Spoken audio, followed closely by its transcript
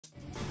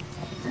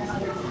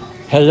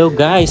Hello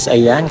guys!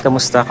 Ayan,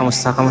 kamusta?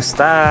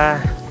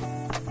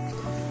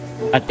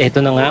 At ito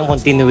na nga ang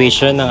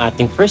continuation ng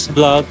ating first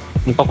vlog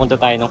nung papunta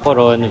tayo ng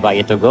Coron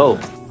via to go.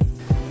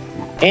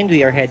 And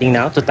we are heading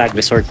now to TAG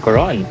Resort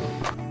Coron.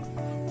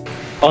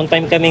 On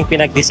time kaming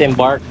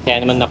pinag-disembark,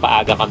 kaya naman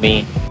napaaga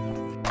kami.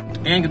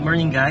 Ayan, good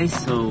morning guys!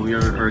 So we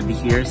are already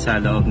here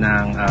sa loob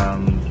ng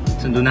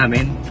sundo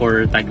namin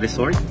for TAG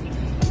Resort.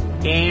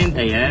 And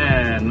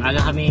ayan,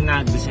 maaga kami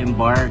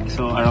nag-disembark.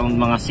 So around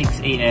mga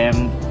 6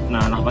 AM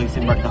na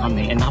nakapag-disembark na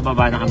kami. And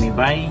nakababa na kami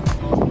by...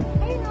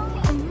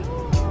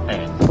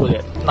 Ayan,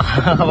 ulit.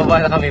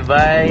 Nakababa na kami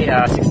by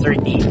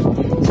 6:30.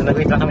 So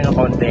nag-wait lang kami ng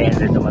konti. And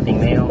then dumating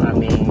na yung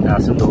aming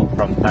sundo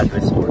from TAG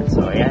Resort.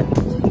 So ayan.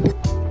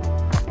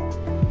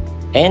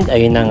 And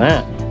ayun na nga.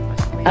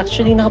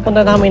 Actually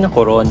nakapunta na kami ng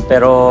Coron.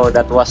 Pero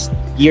that was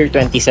year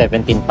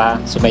 2017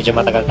 pa. So medyo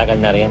matagal-tagal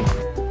na rin.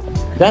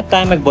 That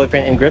time,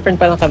 mag-boyfriend and girlfriend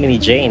pa lang kami ni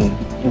Jane.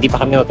 Hindi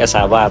pa kami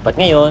mag-asawa. But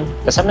ngayon,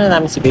 kasama na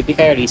namin si Baby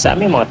Kyrie sa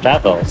aming mga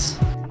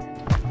travels.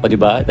 O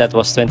diba? That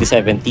was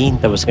 2017.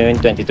 Tapos ngayon,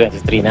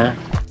 2023 na.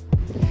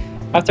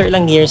 After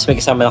ilang years,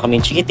 may kasama na kami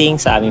chikiting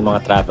sa aming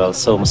mga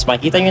travels. So, mas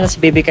makikita nyo na si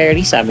Baby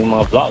Kyrie sa aming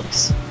mga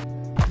vlogs.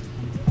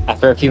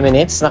 After a few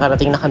minutes,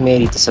 nakarating na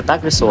kami dito sa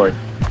TAG Resort.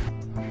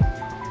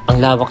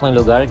 Ang lawak ng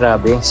lugar,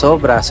 grabe.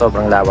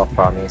 Sobrang lawak,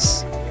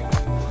 promise.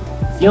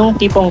 Yung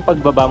tipong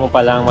pagbaba mo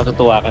pa lang,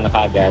 matutuwa ka na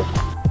kaagad.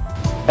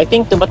 I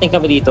think dumating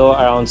kami dito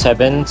around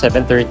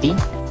 7:30.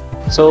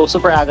 So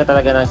super aga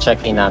talaga ng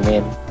check-in namin.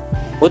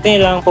 Buti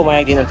nilang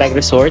pumayag din ng TAG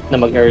Resort na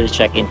mag-early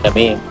check-in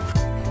kami.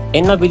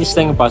 And mabilis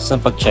lang yung process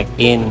ng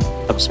pag-check-in.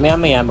 Tapos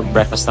maya-maya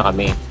mag-breakfast na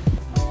kami.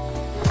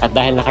 At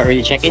dahil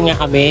naka-early check-in nga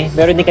kami,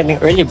 meron din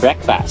kaming early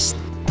breakfast.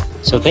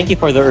 So thank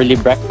you for the early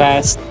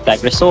breakfast,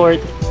 TAG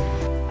Resort.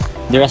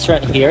 The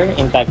restaurant here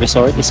in TAG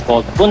Resort is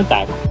called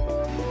Buntag.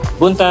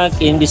 Buntag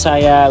in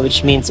Bisaya,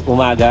 which means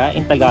umaga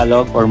in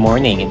Tagalog or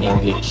morning in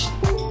English.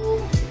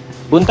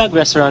 Buntag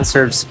restaurant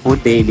serves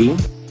food daily.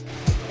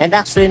 And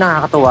actually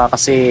nakakatuwa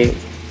kasi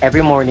every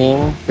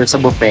morning there's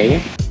a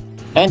buffet.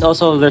 And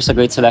also there's a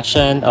great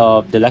selection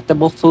of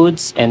delectable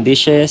foods and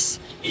dishes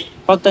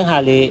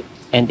pagtanghali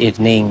and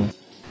evening.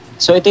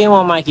 So ito yung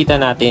mga makikita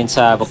natin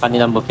sa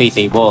kanilang buffet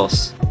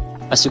tables.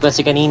 As you can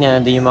see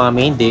kanina, nandun yung mga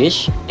main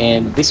dish.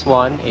 And this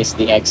one is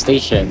the egg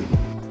station.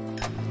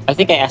 I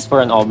think I asked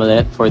for an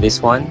omelette for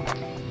this one.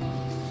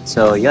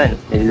 So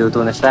yun, niluluto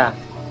na siya.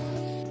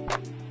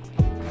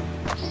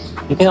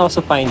 You can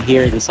also find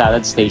here the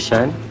salad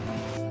station,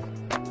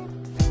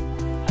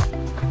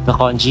 the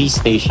congee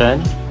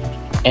station,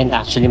 and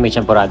actually may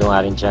champurado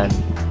nga rin dyan.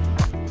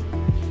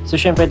 So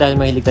syempre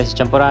dahil mahilig tayo sa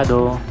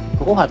champurado,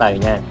 kukuha tayo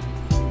niyan.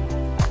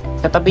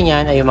 Katabi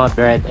niyan ay yung mga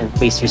bread and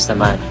pastries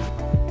naman.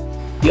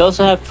 We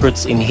also have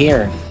fruits in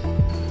here.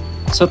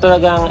 So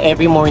talagang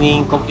every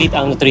morning, complete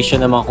ang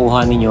nutrition na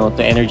makuha ninyo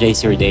to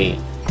energize your day.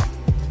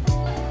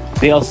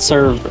 They also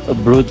serve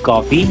brewed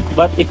coffee,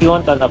 but if you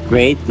want an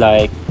upgrade,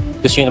 like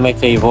gusto nyo na may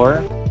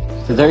flavor,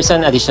 so there's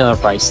an additional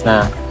price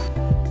na.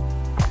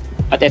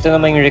 At ito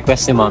naman yung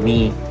request ni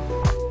Mommy.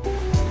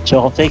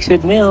 Choco flakes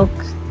with milk.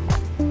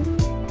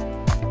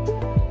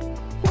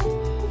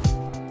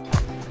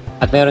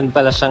 At meron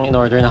pala siyang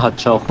in-order na hot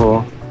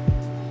choco.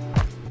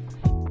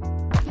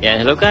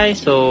 Yeah, hello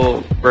guys. So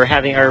we're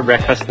having our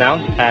breakfast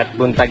now at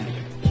Buntag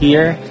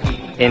here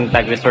in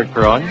TAG Resort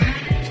Coron.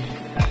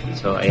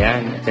 So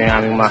ayan, ito yung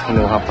aming mga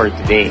kinuha for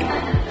today.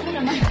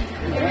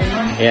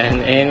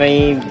 Ayan, and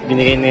may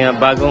binigay na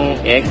bagong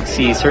egg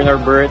si Sir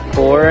Norbert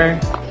for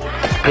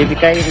Baby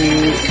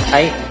Kyrie.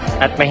 Ay,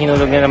 at may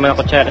hinulog na naman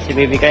ako kutsara si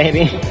Baby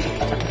Kyrie.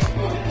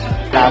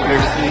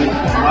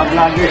 Mga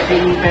vloggers si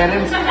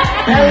parents.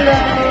 Hello!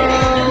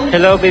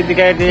 Hello Baby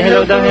Kyrie.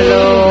 Hello daw,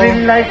 hello.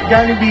 Real life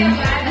Jollibee.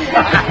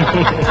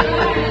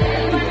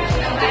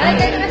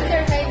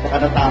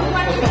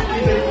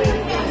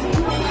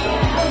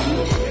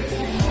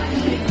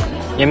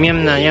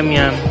 Yum na, yum.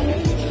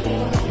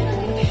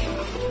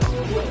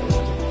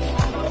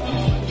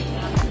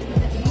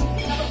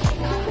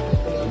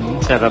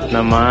 Sarap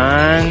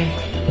naman.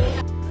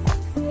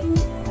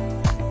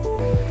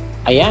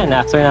 Ayan,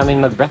 after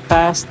namin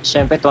mag-breakfast,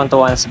 syempre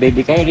tuwan-tuwa na si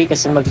Baby Kyrie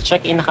kasi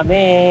mag-check-in na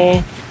kami.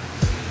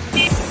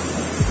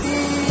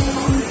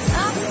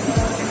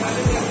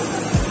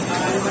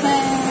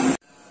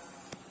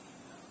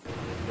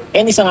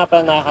 And isa nga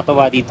pala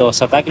nakakatawa dito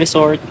sa TAG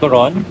Resort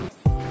Coron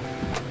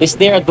is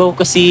their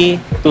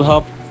advocacy to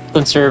help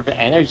conserve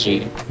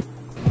energy.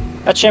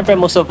 At syempre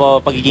most of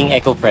all, pagiging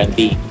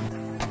eco-friendly.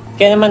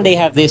 Kaya naman they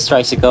have this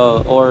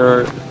tricycle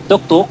or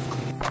tuk-tuk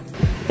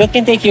that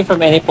can take you from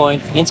any point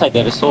inside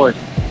the resort.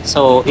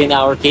 So in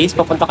our case,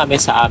 papunta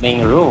kami sa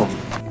aming room.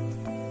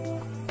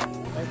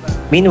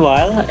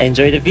 Meanwhile,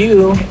 enjoy the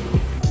view!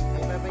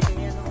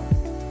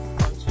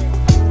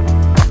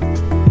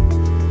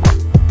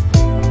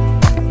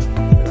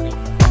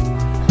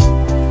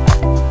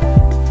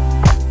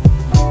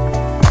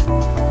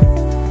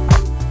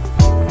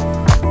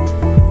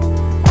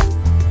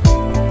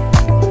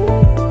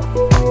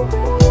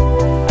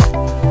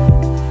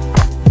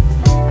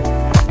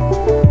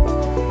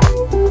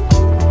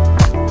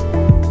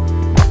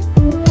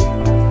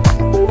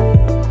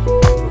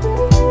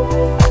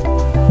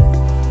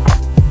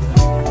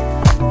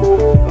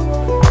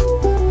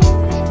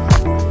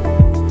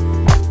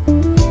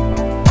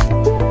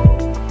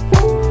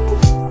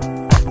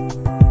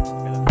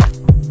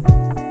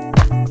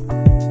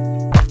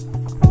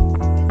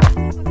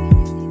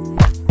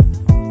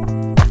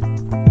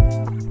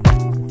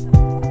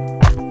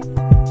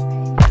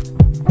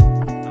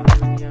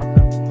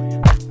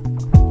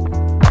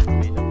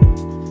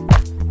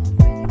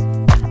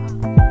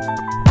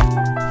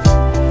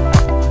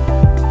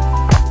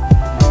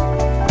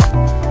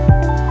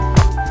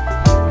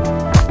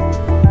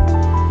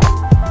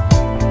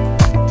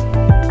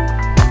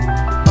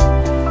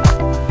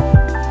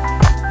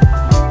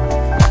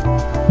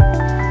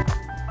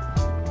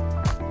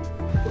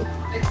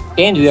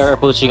 And we are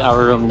approaching our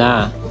room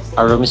na.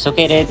 Our room is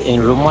located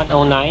in room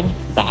 109,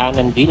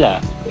 Tahanan Villa.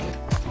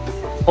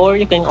 Or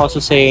you can also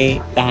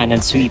say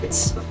Tahanan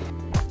Suites.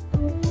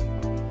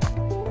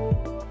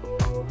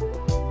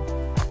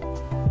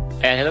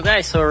 And hello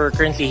guys, so we're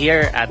currently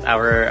here at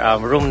our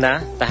room na,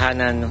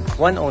 Tahanan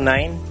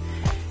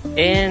 109.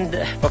 And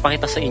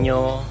papakita sa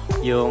inyo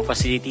yung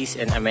facilities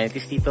and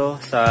amenities dito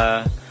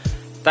sa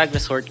TAG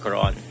Resort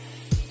Coron.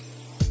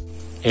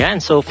 Ayan,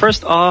 so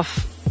first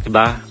off,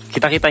 diba,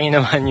 kita-kita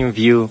nyo naman yung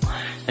view.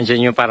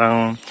 Andiyan yung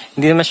parang,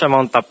 hindi naman siya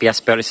Mount Tapias,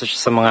 pero isa siya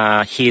sa mga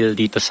hill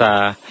dito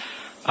sa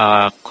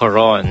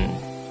Coron.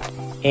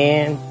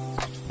 And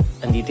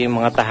andito yung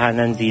mga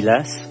Tahanan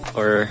Villas,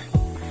 or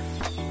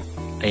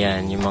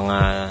ayan, yung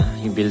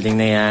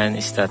building na yan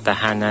is the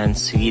Tahanan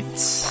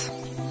Suites.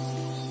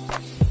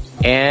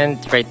 And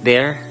right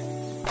there,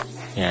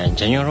 yan,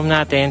 dyan yung room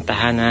natin,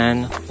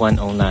 Tahanan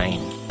 109.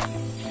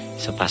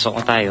 So, pasok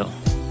na tayo.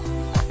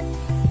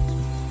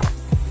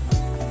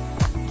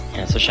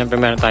 Yan, so, syempre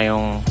meron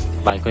tayong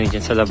balcony dyan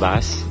sa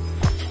labas.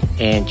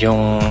 And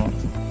yung,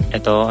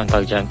 ito, ang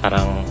tawag dyan,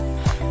 parang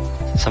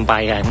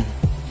sampayan.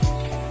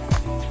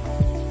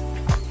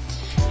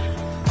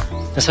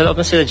 Nasa loob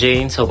na sila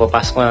Jane, so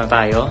papasok na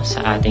tayo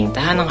sa ating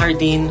Tahanang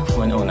Hardin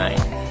 109.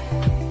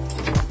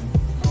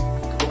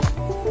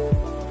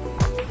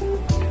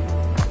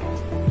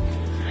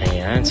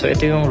 Ayan, so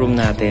ito yung room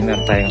natin.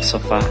 Meron tayong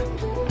sofa.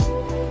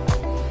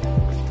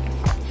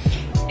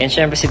 And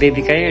syempre si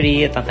Baby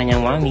Kyrie at ang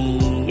kanyang mommy.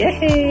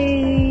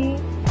 Yay!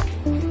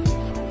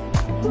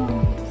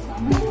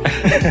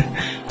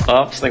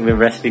 Oops,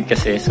 nagbe-breastfeed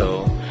kasi,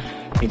 so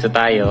dito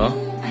tayo.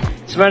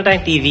 So, meron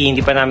tayong TV, hindi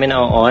pa namin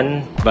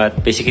na-on, but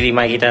basically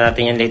makikita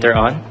natin yan later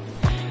on.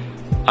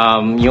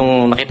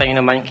 Yung nakita nyo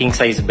naman, king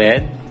size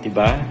bed,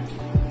 diba?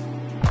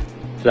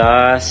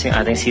 Plus, yung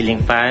ating ceiling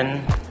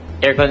fan.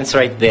 Aircon is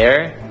right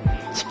there,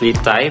 split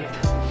type.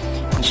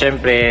 And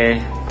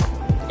syempre,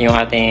 yung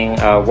ating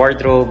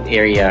wardrobe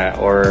area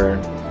or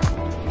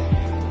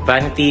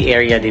vanity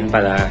area din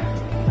pala.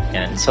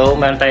 Yan. So,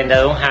 meron tayong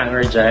dalawang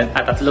hanger dyan,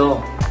 at tatlo.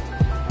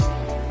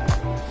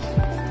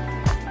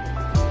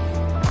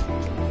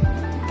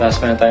 Tapos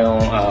meron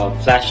tayong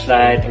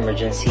flashlight,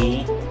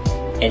 emergency,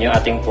 and yung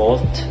ating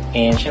vault,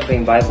 and syempre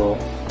yung Bible.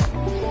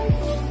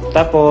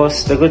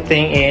 Tapos, the good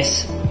thing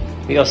is,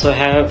 we also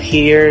have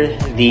here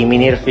the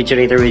mini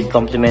refrigerator with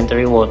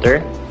complimentary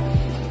water.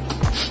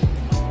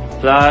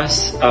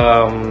 Plus,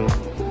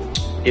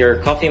 your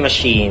coffee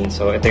machine.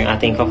 So, ito yung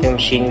ating coffee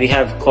machine. We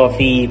have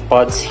coffee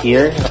pods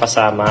here na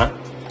kasama.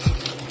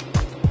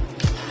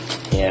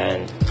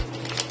 Yan.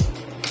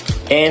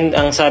 And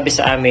ang sabi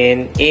sa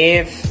amin,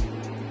 if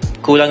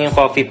kulang yung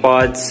coffee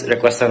pods,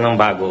 request lang ng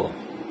bago.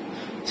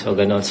 So,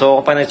 ganun.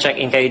 So, kapag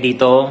nag-check-in kayo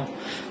dito,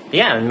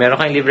 yan, meron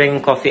kayong libreng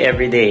coffee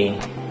everyday.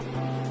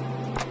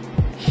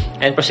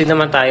 And proceed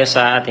naman tayo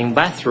sa ating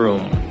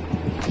bathroom.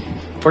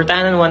 For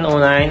Tahanan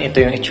 109, ito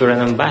yung itsura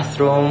ng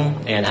bathroom.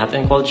 Ayan, hot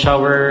and cold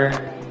shower.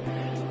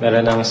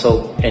 Meron ng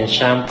soap and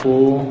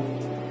shampoo.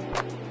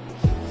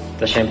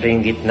 Tapos, syempre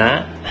yung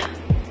gitna.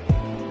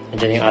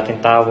 Andyan yung ating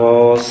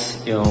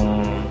towels, yung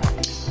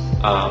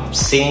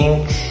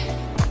sink,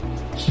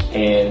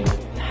 and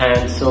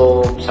hand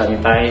soap,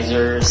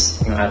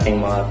 sanitizers, yung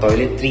ating mga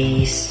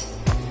toiletries.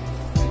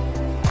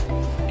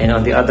 And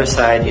on the other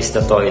side is the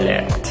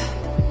toilet.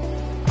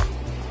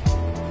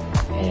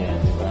 Ayan,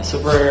 diba?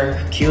 Super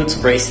cute,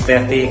 super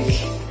aesthetic.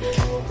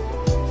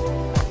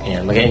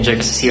 Ayan, mag-enjoy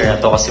ka sa CR na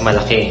to kasi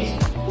malaki.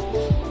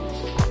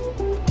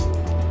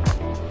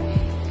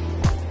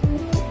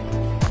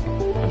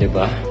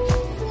 Diba?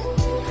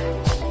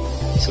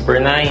 Super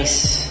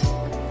nice.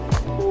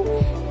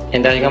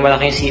 And dahil nga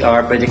malaki yung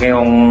CR, pwede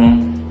kayong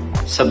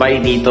sabay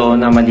dito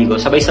na maligo.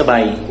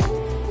 Sabay-sabay.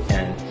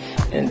 Yan.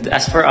 And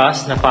as for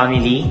us, na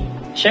family,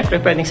 syempre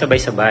pwedeng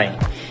sabay-sabay.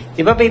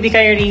 Diba, Baby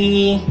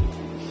Kyrie?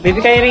 Baby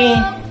Kyrie?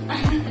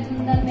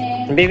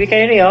 Baby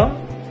Kyrie, oh?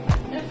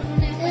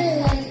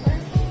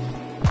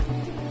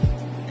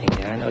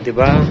 Ayan, o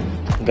diba?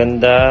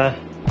 Ganda.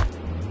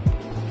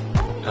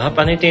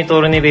 Paano yung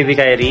tinuturo ni Baby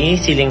Kyrie?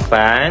 Ceiling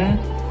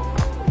fan?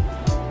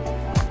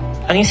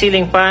 Ano yung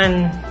ceiling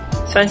fan?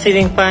 Saan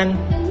ceiling fan?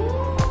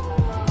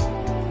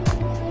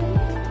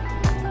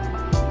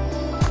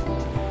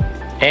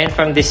 And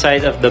from this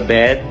side of the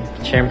bed,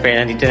 syempre,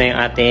 nandito na yung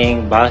ating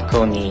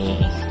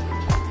balcony.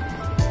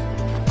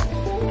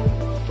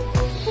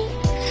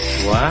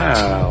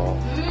 Wow!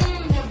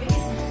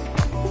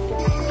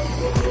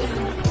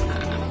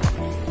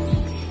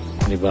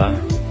 Diba?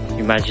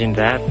 Imagine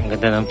that. Ang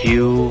ganda ng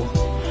view.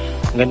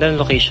 Ang ganda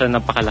ng location.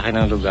 Napakalaki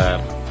ng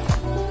lugar.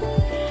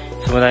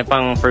 So, marami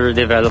pang further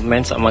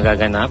developments ang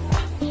magaganap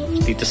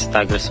dito sa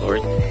TAG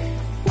Resort.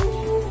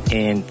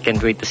 And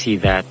can't wait to see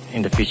that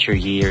in the future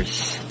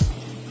years.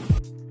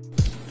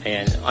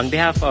 Ayan. On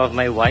behalf of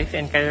my wife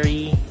and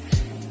Kyrie,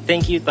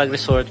 thank you TAG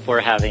Resort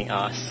for having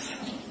us.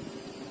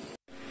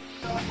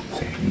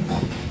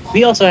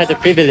 We also had the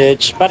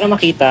privilege para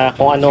makita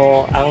kung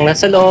ano ang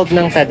nasa loob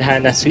ng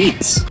Tadhana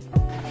Suites.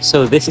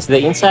 So this is the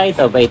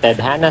inside of a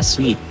Tadhana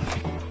Suite.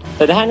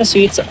 Tadhana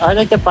suites are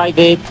like the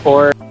private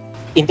or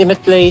intimate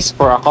place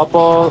for a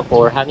couple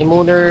or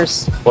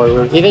honeymooners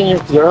or even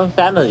your own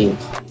family.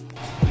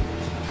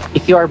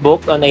 If you are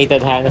booked on a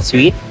Tadhana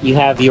suite, you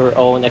have your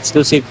own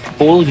exclusive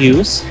pool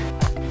use,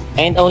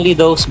 and only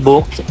those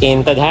booked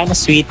in Tadhana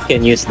suite can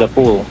use the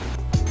pool.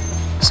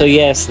 So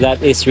yes,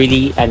 that is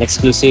really an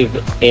exclusive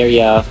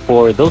area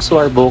for those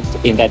who are booked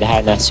in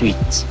Tadhana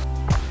suites.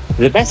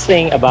 The best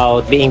thing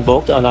about being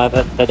booked on a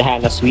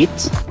Tadhana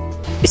suite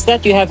is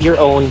that you have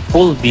your own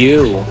pool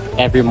view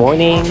every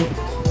morning,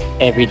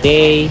 every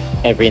day,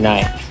 every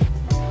night.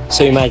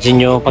 So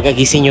imagine nyo,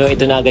 pagkagising nyo,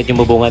 ito na agad yung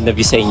bubungad na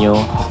view sa inyo.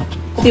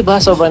 Diba,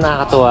 sobrang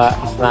nakakatuwa,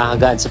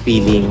 nakakagaan sa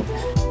feeling.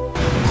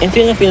 And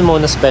feel na feel mo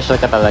na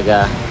special ka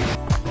talaga.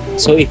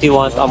 So if you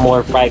want a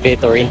more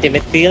private or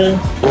intimate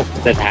feel, book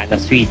the Tadhana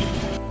suite.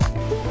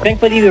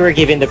 Thankfully, we were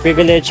given the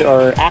privilege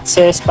or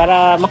access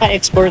para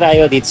maka-explore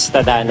tayo dito sa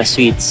Tadhana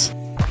suites.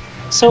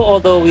 So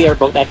although we are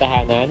booked at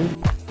Tahanan,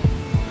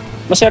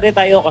 maswerte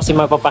tayo kasi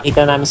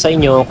mapapakita namin sa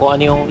inyo kung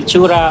ano yung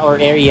itsura or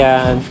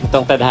area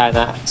itong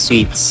Tadhana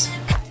suites.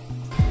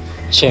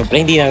 Siyempre,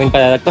 hindi namin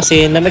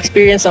palalagpasin na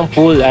ma-experience ang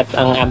pool at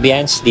ang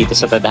ambience dito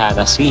sa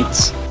Tadhana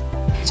suites.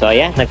 So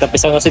ayan,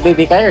 nagtapos ako si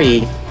Baby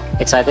Kyrie.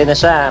 Excited na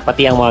siya,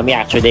 pati ang mommy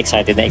actually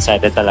excited na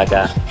excited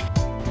talaga.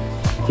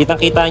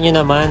 Kitang-kita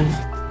nyo naman,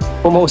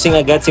 pumusing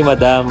agad si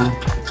Madam.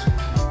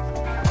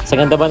 Sa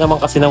ganda ba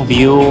naman kasi ng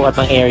view at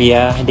ng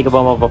area, hindi ka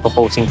ba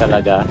mapaposing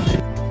talaga?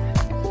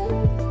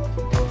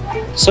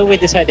 So we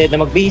decided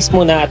na magbihis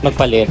muna at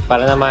magpalit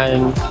para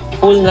naman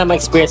full na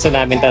ma-experience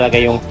na namin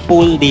talaga yung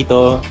pool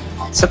dito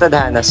sa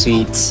Tadhana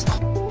Suites.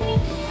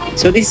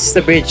 So this is the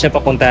bridge na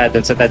papunta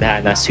dun sa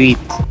Tadhana Suite.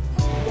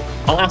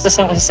 Ang access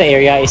lang kasi sa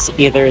area is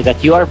either that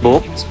you are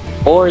booked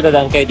or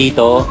dadaan kayo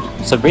dito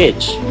sa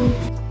bridge.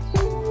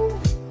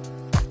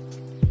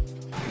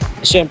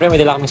 Siyempre may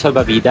dala kaming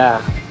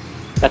salbabida.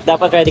 At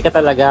dapat ready ka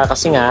talaga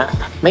kasi nga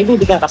may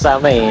baby kang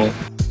kasama eh.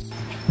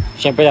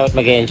 Siyempre dapat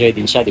mag-enjoy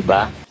din siya, di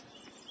ba?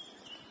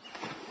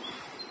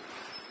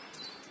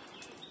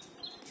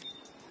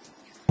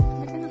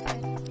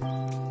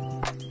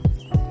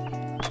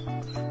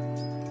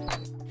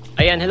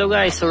 Ayan, hello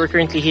guys. So we're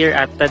currently here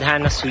at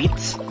Tadhana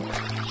Suites.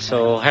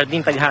 So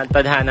Harding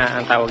Tadhana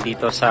ang tawag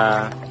dito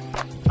sa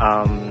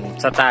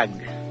TAG.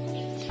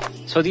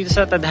 So dito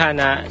sa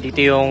Tadhana, dito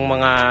yung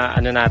mga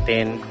ano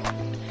natin,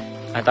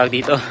 ang tawag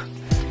dito,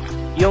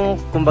 yung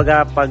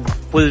kumbaga pag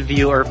pool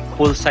view or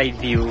poolside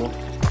view.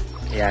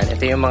 Ayan,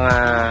 ito yung mga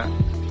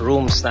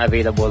rooms na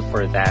available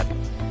for that.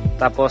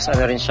 Tapos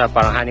ano rin siya,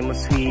 parang honeymoon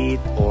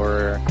suite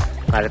or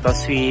marital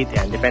suite.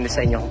 Ayan, depende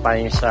sa inyo kung paano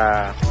nyo siya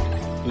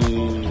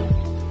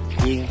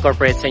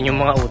i-incorporate sa inyong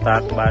mga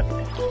utak, but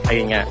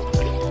ayun nga.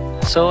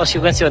 So as you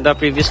can see on the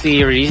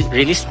previously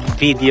released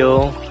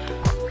video,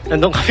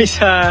 nandun kami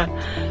sa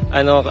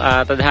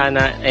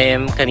Tadhana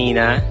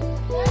kanina,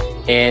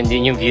 and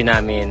yun yung view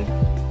namin.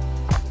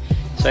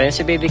 So ayun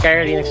si Baby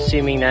Kyrie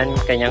nagsiswimming na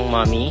kanyang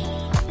mommy.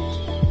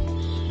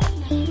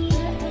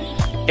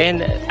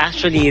 And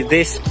actually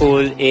this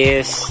pool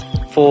is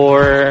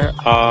for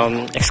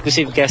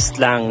exclusive guests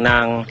lang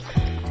ng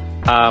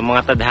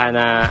mga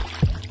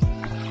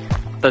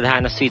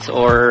Tadhana Suites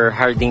or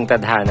Harding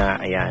Tadhana.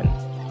 Ayan.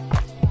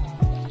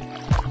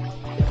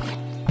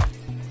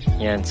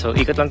 Yan. So,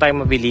 ikot lang tayo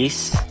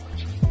mabilis.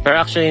 Pero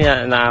actually,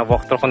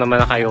 na-walkthrough ko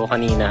naman na kayo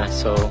kanina.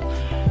 So,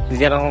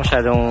 hindi lang ako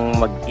masyadong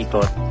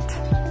mag-ikot.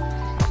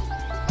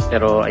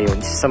 Pero,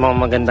 ayun. Isa sa mga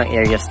magandang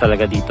areas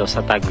talaga dito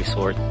sa TAG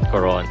Resort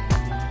Coron.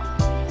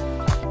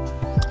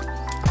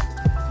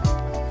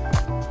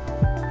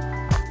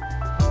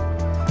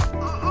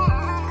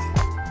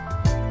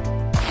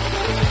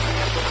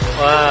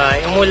 Wow,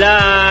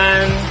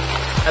 umulan!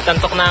 At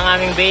antok na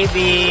ang aming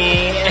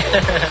baby.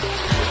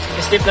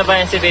 Sleep na ba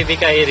yan si Baby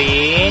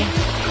Kyrie?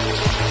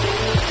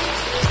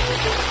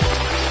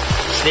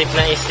 Sleep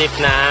na.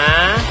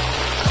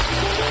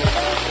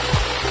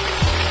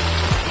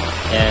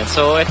 Yan.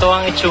 So, ito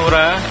ang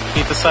itsura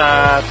dito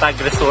sa TAG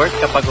Resort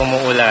kapag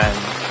umuulan.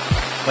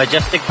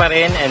 Majestic pa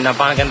rin and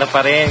napakaganda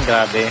pa rin.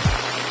 Grabe.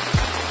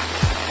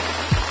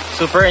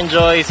 Super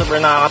enjoy, super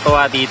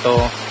nakakatuwa dito.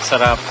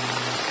 Sarap.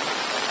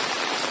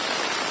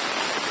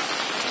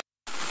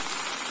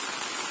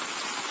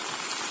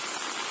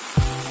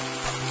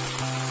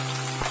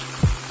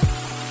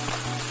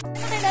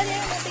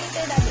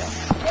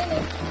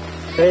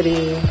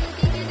 Ready.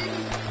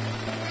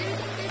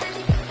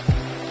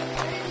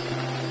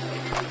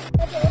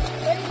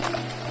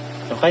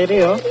 Okay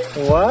rin oh.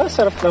 Wow,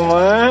 sarap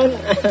naman.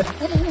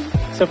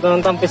 Sarap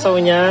naman tampisaw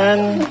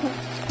niyan.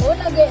 Oh,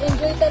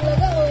 nag-enjoy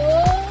talaga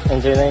oh.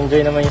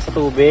 Enjoy naman yung sa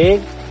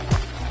tubig.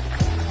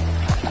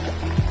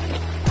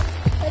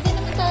 Pwede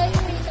naman tayo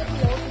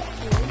tatlo.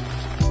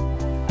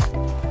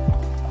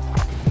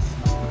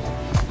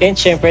 And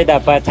syempre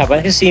dapat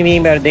habang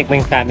nag-swimming meron din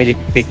kaming family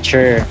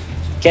picture.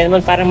 Kaya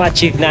naman para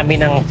ma-achieve namin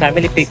ang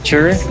family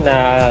picture na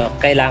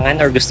kailangan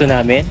or gusto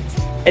namin,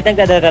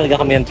 nagdadala talaga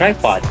kami ng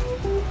tripod.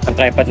 Ang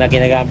tripod na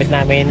ginagamit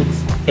namin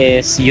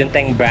is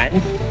Yunteng brand.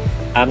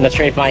 I'm not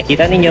sure if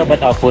makikita ninyo,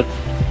 but I'll put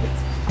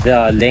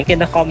the link in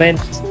the comment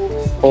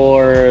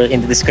or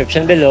in the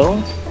description below.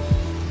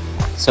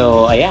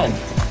 So, ayan.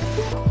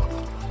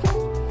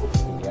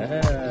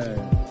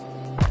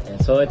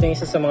 So, ito yung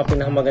isa sa mga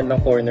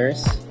pinakamagandang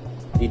corners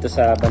dito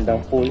sa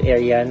bandang pool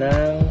area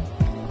ng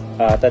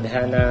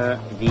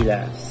Tadhana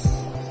Villas.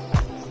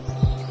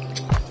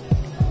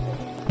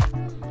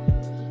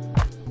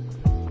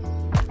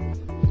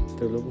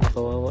 Tulog na,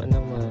 kawawa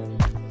naman.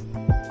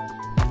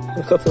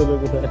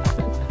 Nakatulog na.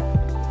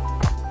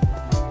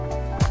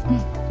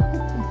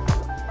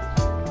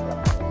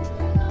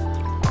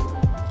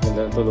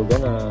 Ganda ang tulugan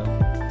na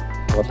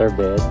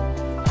waterbed.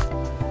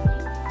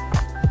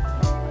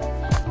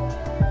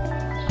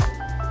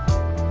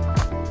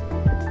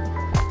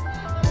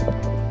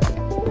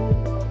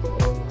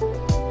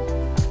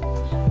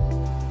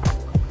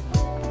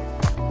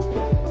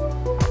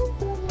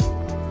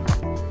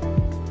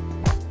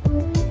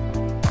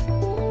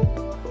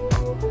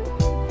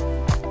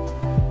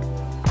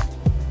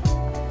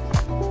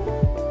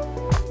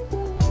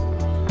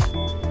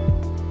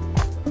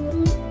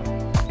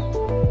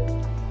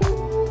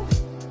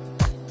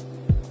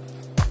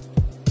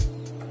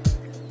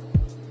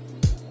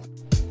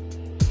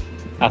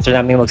 After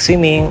namin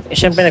mag-swimming,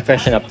 syempre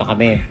nag-freshen up na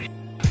kami.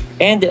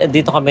 And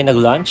dito kami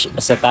nag-lunch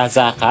sa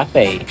TAG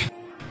Cafe.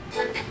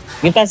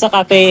 Yung TAG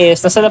Cafe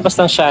is nasa labas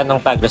lang siya ng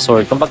TAG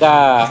Resort. Kumbaga,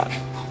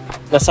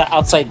 nasa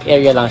outside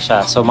area lang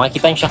siya. So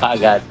makikita niyo siya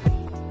kaagad.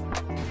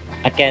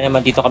 At kaya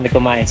naman dito kami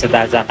kumain sa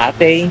TAG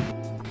Cafe.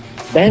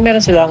 Dahil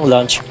meron silang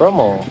lunch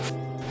promo.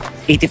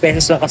 80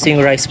 pesos lang kasi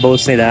yung rice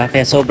bowls nila.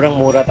 Kaya sobrang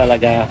mura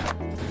talaga.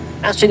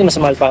 Actually, mas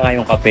mahal pa nga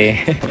yung kape.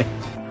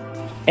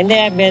 And the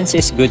ambience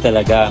is good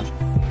talaga.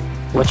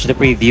 Watch the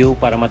preview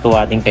para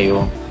matuwa din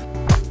kayo.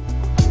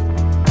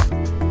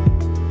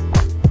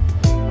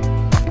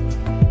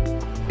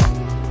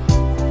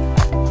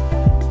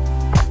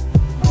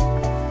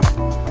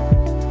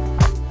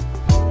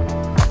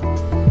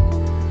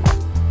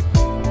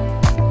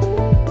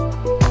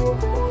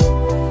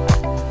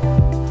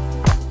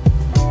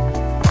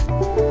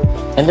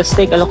 And let's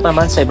take a look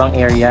naman sa ibang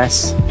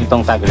areas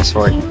nitong TAG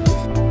Resort.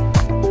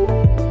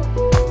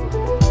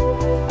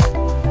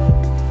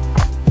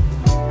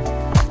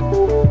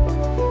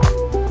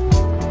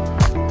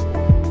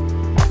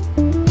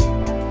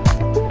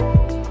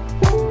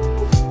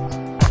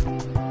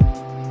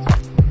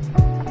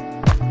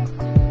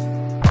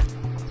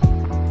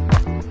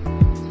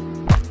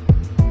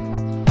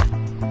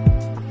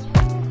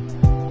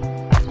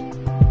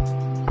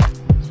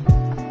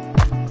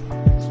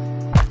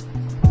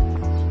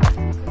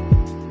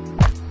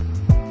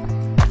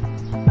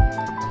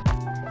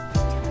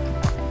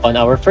 On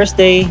our first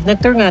day,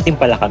 nag-tour natin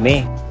pala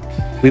kami.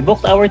 We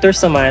booked our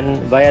tours naman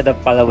via the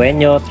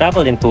Palawenyo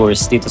Travel and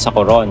Tours dito sa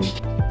Coron.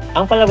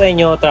 Ang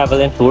Palawenyo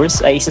Travel and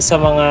Tours ay isa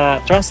sa mga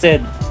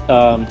trusted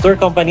tour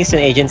companies and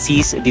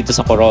agencies dito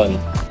sa Coron.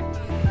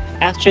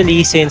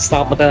 Actually, since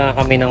nakapunta na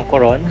kami ng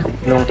Coron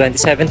noong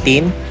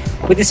 2017,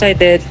 we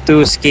decided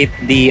to skip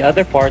the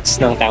other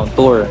parts ng town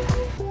tour.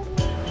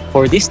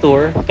 For this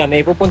tour,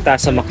 kami pupunta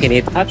sa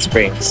Maquinit Hot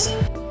Springs.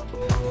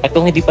 At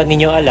kung hindi pa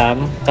ninyo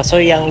alam,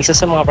 kasoy ang isa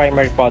sa mga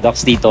primary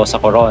products dito sa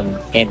Coron.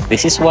 And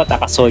this is what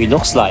a kasoy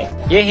looks like.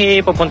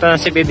 Yehey! Pupunta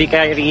na si Baby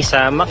Kyrie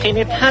sa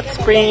Maquinit Hot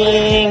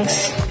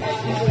Springs!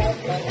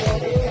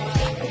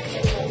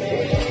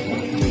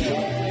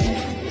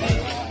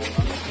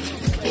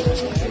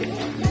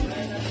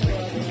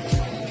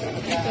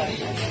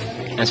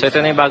 And so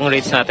ito na yung bagong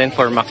rates natin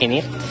for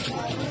Maquinit.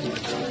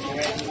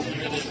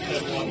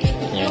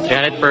 Yan,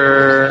 300 per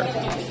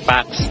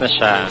packs na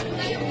siya.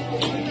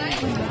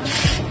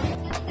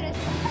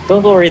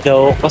 Don't worry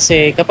though,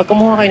 kasi kapag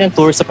kumuha kayo ng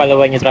tour sa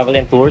Palawenyo Travel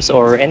and Tours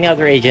or any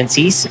other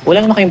agencies,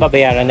 wala naman kayong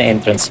babayaran na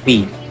entrance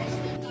fee.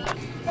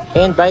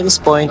 And by this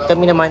point,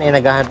 kami naman ay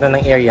naghahanap na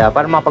ng area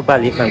para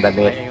makapagpalit ng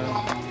damit.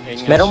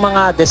 Merong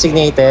mga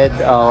designated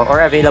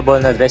or available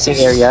na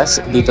dressing areas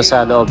dito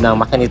sa loob ng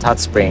Maquinit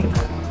Hot Spring.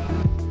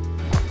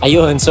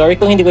 Ayun, sorry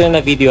kung hindi ko na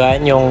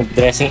na-videohan yung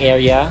dressing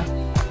area,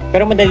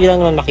 pero madali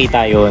lang naman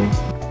makita yun.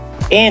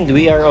 And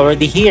we are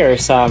already here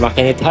sa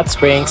Maquinit Hot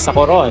Springs sa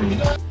Coron.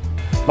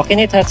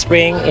 Maquinit Hot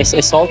Spring is a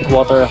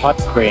saltwater hot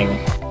spring.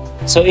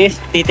 So if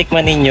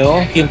titikman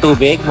ninyo yung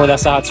tubig mula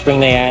sa hot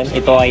spring na yan,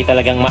 ito ay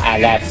talagang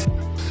maalat.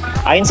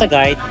 Ayon sa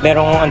guide,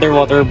 merong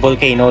underwater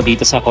volcano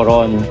dito sa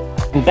Coron.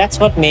 And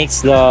that's what makes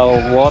the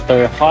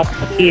water hot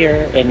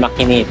here in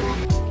Maquinit.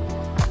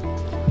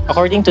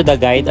 According to the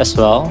guide as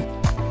well,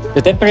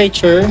 the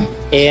temperature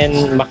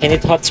in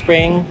Maquinit Hot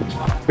Spring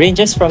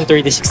ranges from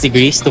 36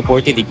 degrees to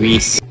 40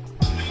 degrees.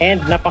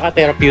 And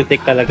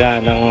napaka-therapeutic talaga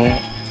ng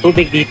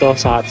tubig dito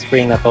sa hot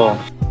spring na to.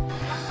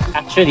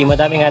 Actually,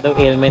 madami nga daw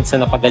ailments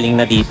na napagaling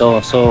na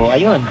dito. So,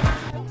 ayun.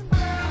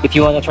 If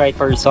you wanna try it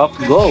for yourself,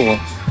 go!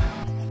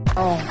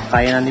 Oh,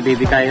 kaya na ni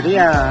Baby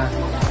Kyrie ah.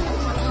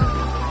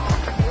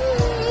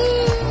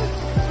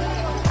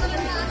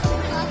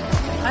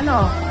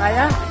 Ano?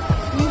 Kaya?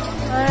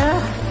 Kaya?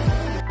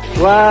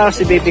 Wow,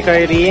 si Baby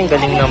Kyrie, ang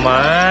galing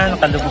naman.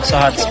 Nakalubog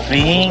sa hot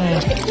spring.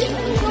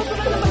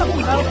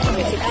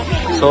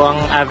 So ang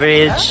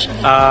average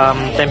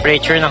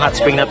temperature ng hot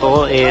spring na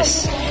to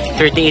is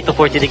 38 to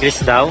 40 degrees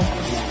daw.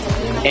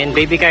 And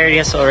baby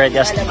Kyrie is already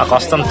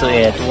accustomed to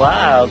it.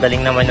 Wow,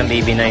 galing naman ng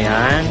baby na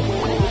yan.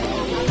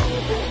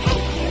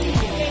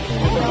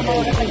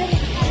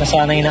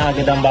 Nasanay na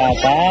agad ang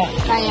bata.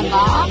 Kaya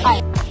ba?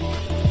 Kaya.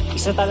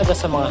 Isa talaga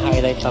sa mga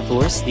highlight na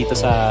tours dito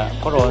sa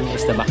Coron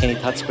is the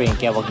Maquinit Hot Springs,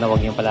 kaya wag na wag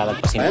yung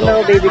palalagpasin to.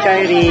 Hello baby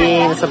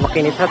Kyrie! Sa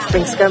Maquinit Hot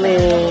Springs kami!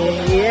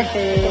 Yeah!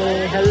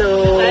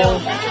 Hello!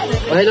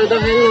 Oh, hello daw,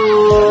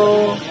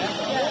 hello!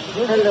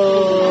 Hello!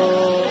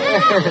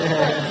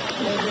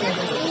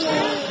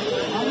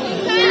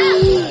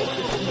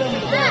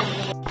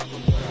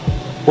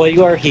 While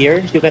you are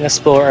here, you can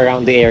explore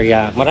around the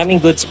area.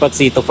 Maraming good spots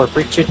dito for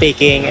picture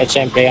taking at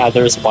syempre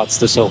other spots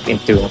to soak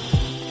into.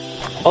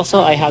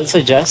 Also, I highly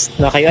suggest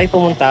na kayo ay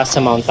pumunta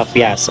sa Mount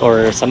Tapias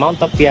or sa Mount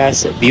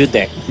Tapias View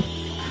Deck.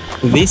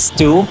 These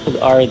two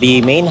are the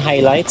main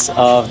highlights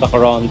of the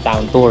Coron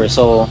Town Tour.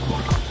 So,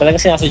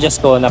 talagang sinasuggest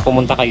ko na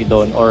pumunta kayo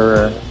doon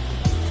or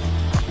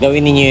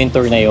gawin niyo yung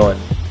tour na yon.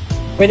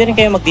 Pwede rin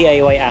kayo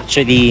mag-DIY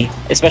actually,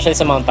 especially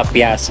sa Mount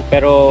Tapias.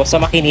 Pero sa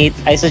Maquinit,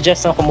 I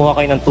suggest na kumuha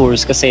kayo ng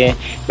tours kasi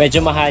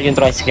medyo mahal yung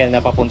tricycle na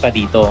papunta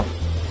dito.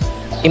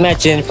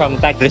 Imagine from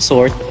TAG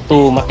Resort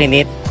to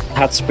Maquinit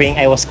Hot Spring,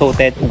 I was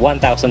quoted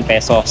 1,000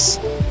 pesos.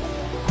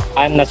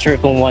 I'm not sure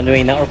kung one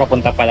way na or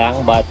papunta pa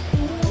lang, but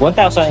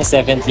 1,000 is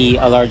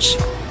definitely a large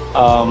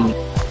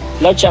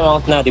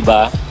amount na, di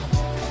ba?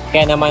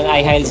 Kaya naman,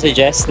 I highly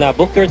suggest na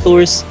book your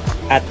tours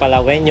at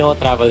Palawenyo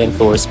Travel and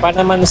Tours para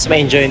naman mas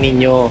ma-enjoy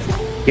ninyo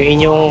yung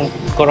inyong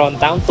Coron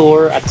Town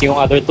Tour at yung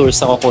other tours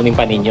na kukunin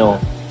pa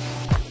ninyo.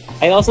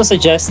 I also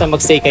suggest na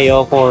magstay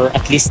kayo for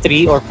at least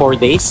 3 or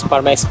 4 days para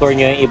ma-explore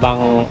nyo yung ibang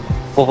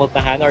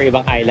pupuntahan or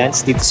ibang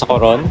islands dito sa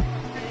Coron.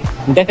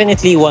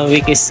 Definitely 1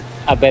 week is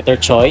a better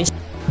choice.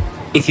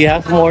 If you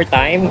have more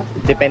time,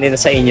 depende na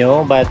sa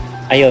inyo, but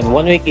ayun,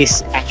 1 week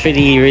is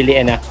actually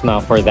really enough now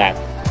for that.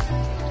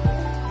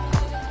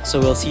 So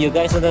we'll see you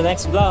guys on the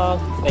next vlog.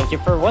 Thank you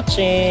for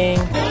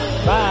watching.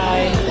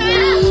 Bye!